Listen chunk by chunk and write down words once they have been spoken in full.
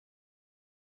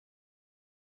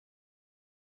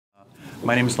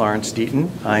My name is Lawrence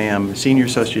Deyton. I am Senior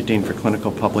Associate Dean for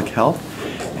Clinical Public Health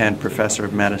and Professor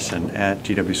of Medicine at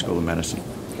GW School of Medicine.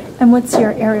 And what's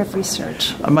your area of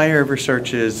research? My area of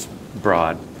research is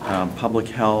broad. Public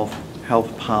health,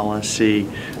 health policy,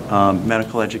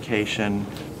 medical education,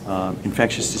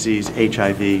 infectious disease,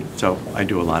 HIV, so I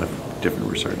do a lot of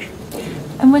different research.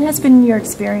 And what has been your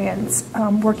experience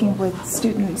working with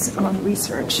students on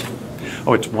research?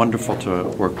 Oh, it's wonderful to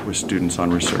work with students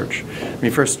on research. I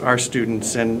mean, first, our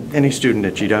students, and any student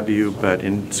at GW, but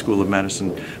in School of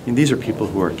Medicine, I mean, these are people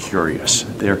who are curious.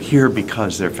 They're here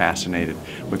because they're fascinated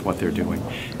with what they're doing.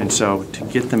 And so to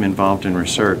get them involved in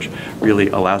research really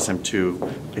allows them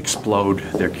to explode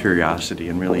their curiosity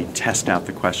and really test out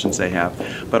the questions they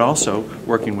have, but also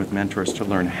working with mentors to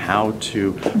learn how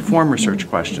to form research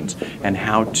questions and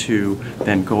how to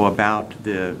then go about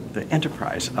the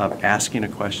enterprise of asking a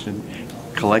question,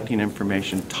 collecting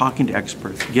information, talking to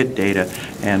experts, get data,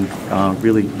 and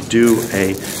really do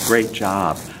a great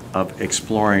job of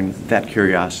exploring that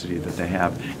curiosity that they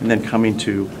have and then coming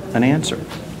to an answer.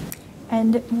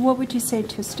 And what would you say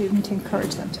to a student to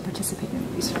encourage them to participate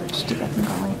in research, to get them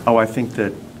going? Oh, I think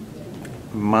that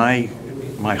my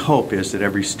hope is that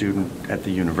every student at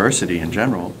the university in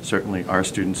general, certainly our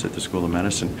students at the School of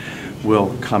Medicine,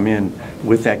 will come in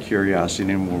with that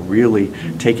curiosity and will really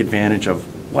take advantage of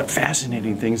what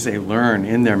fascinating things they learn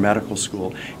in their medical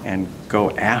school and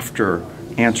go after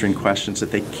answering questions that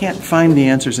they can't find the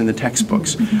answers in the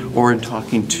textbooks or in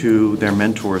talking to their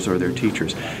mentors or their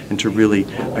teachers, and to really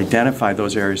identify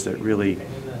those areas that really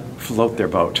float their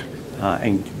boat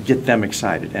and get them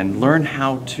excited and learn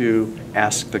how to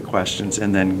ask the questions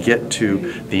and then get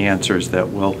to the answers that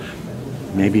will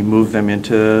maybe move them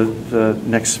into the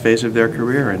next phase of their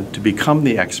career and to become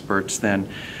the experts then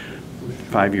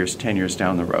 5 years, 10 years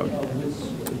down the road.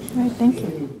 All right, thank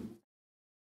you.